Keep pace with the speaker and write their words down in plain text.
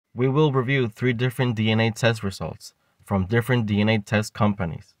We will review 3 different DNA test results from different DNA test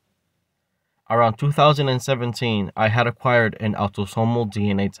companies. Around 2017, I had acquired an autosomal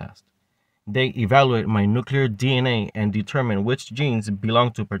DNA test. They evaluate my nuclear DNA and determine which genes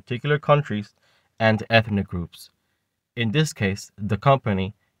belong to particular countries and ethnic groups. In this case, the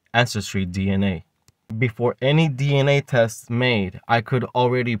company Ancestry DNA. Before any DNA tests made, I could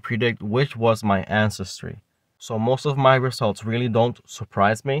already predict which was my ancestry. So most of my results really don't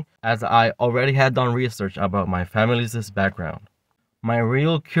surprise me, as I already had done research about my family's background. My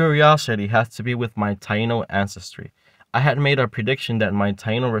real curiosity has to be with my Taíno ancestry. I had made a prediction that my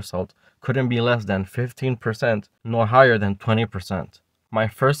Taíno result couldn't be less than 15% nor higher than 20%. My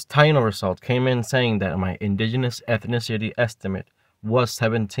first Taíno result came in saying that my indigenous ethnicity estimate was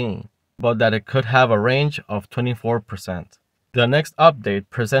 17, but that it could have a range of 24%. The next update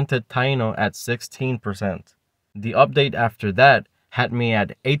presented Taíno at 16%. The update after that had me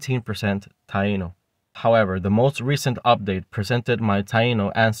at 18% Taíno. However, the most recent update presented my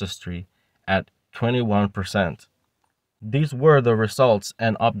Taíno ancestry at 21%. These were the results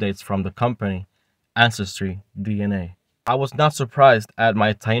and updates from the company Ancestry DNA. I was not surprised at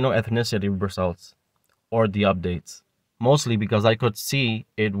my Taíno ethnicity results or the updates, mostly because I could see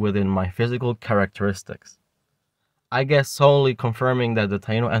it within my physical characteristics. I guess solely confirming that the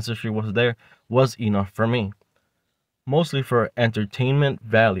Taíno ancestry was there was enough for me, mostly for entertainment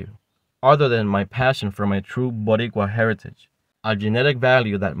value, other than my passion for my true Boricua heritage, a genetic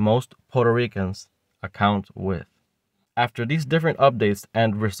value that most Puerto Ricans account with. After these different updates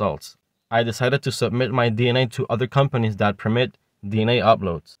and results, I decided to submit my DNA to other companies that permit DNA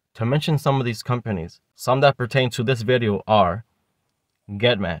uploads. To mention some of these companies, some that pertain to this video are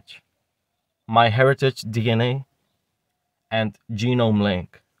GetMatch, MyHeritage DNA, and Genome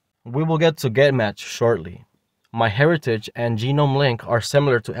Link. We will get to GetMatch shortly. MyHeritage and Genome Link are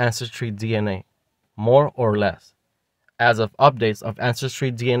similar to Ancestry DNA, more or less. As of updates of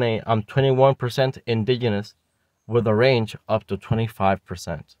Ancestry DNA, I'm 21% indigenous with a range up to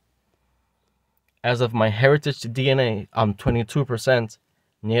 25%. As of MyHeritage DNA, I'm 22%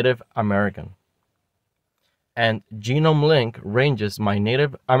 Native American. And Genome Link ranges my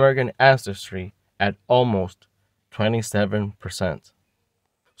Native American ancestry at almost 27%.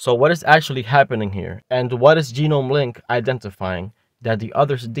 So what is actually happening here, and what is Genome Link identifying that the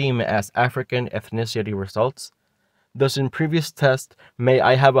others deem as African ethnicity results? Thus in previous tests, may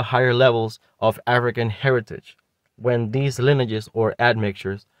I have a higher levels of African heritage, when these lineages or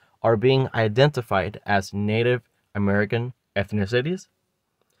admixtures are being identified as Native American ethnicities?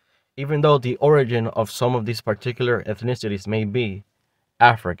 Even though the origin of some of these particular ethnicities may be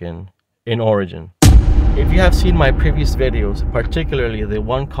African in origin. If you have seen my previous videos, particularly the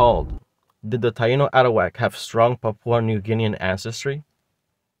one called Did the Taíno Arawak Have Strong Papuan New Guinean Ancestry?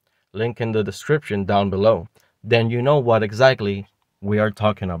 Link in the description down below, then you know what exactly we are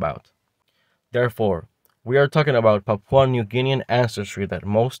talking about. Therefore, we are talking about Papuan New Guinean ancestry that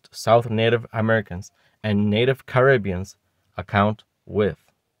most South Native Americans and Native Caribbeans account with.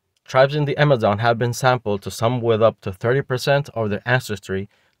 Tribes in the Amazon have been sampled to some with up to 30% of their ancestry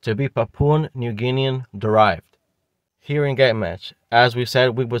to be Papuan New Guinean derived. Here in GetMatch, as we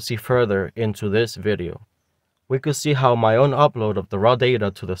said we would see further into this video, we could see how my own upload of the raw data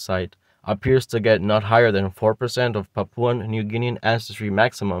to the site appears to get not higher than 4% of Papuan New Guinean ancestry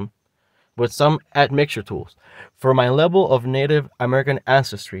maximum with some admixture tools. For my level of Native American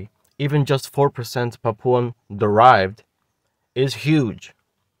ancestry, even just 4% Papuan derived is huge.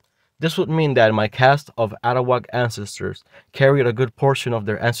 This would mean that my cast of Arawak ancestors carried a good portion of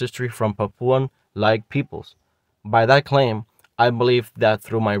their ancestry from Papuan-like peoples. By that claim, I believe that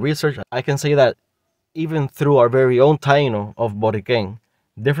through my research, I can say that even through our very own Taíno of Puerto Rican,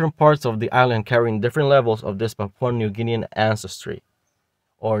 different parts of the island carrying different levels of this Papuan New Guinean ancestry,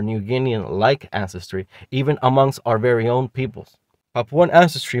 or New Guinean-like ancestry, even amongst our very own peoples. Papuan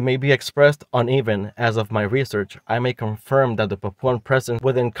ancestry may be expressed uneven. As of my research, I may confirm that the Papuan presence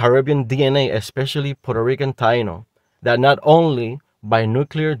within Caribbean DNA, especially Puerto Rican Taíno, that not only by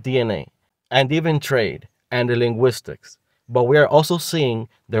nuclear DNA, and even trade and linguistics, but we are also seeing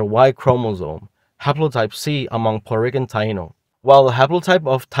their Y chromosome, haplotype C among Puerto Rican Taíno. While the haplotype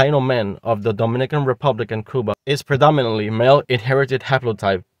of Taíno men of the Dominican Republic and Cuba is predominantly male inherited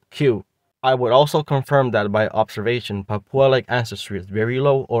haplotype Q, I would also confirm that by observation, Papua-like ancestry is very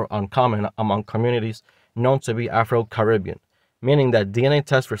low or uncommon among communities known to be Afro-Caribbean, meaning that DNA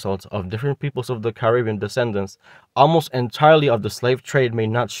test results of different peoples of the Caribbean descendants almost entirely of the slave trade may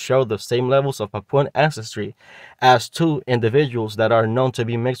not show the same levels of Papuan ancestry as two individuals that are known to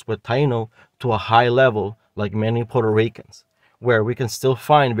be mixed with Taíno to a high level like many Puerto Ricans. where we can still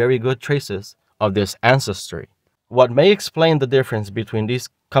find very good traces of this ancestry. What may explain the difference between these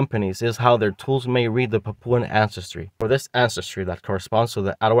companies is how their tools may read the Papuan ancestry, or this ancestry that corresponds to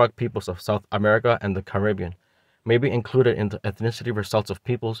the Arawak peoples of South America and the Caribbean, may be included in the ethnicity results of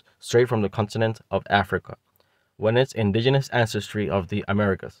peoples straight from the continent of Africa, when it's indigenous ancestry of the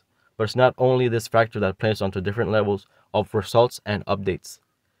Americas. But it's not only this factor that plays onto different levels of results and updates.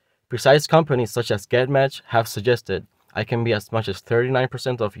 Precise companies such as GetMatch have suggested I can be as much as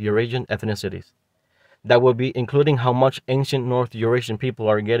 39% of Eurasian ethnicities. That would be including how much ancient North Eurasian people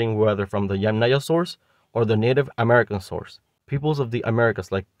are getting, whether from the Yamnaya source or the Native American source. Peoples of the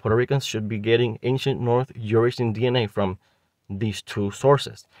Americas like Puerto Ricans should be getting ancient North Eurasian DNA from these two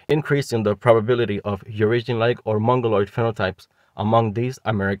sources, increasing the probability of Eurasian-like or Mongoloid phenotypes among these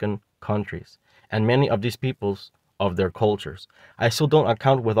American countries, and many of these peoples of their cultures. I still don't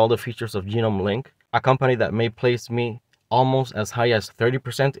account with all the features of Genome Link, a company that may place me almost as high as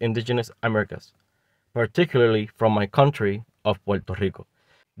 30% indigenous Americas, particularly from my country of Puerto Rico.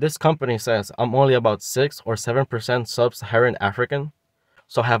 This company says I'm only about 6 or 7% sub-Saharan African.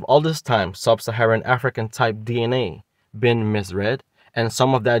 So have all this time sub-Saharan African type DNA been misread, and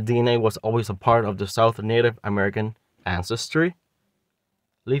some of that DNA was always a part of the South Native American ancestry?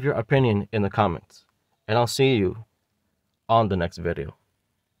 Leave your opinion in the comments, and I'll see you on the next video.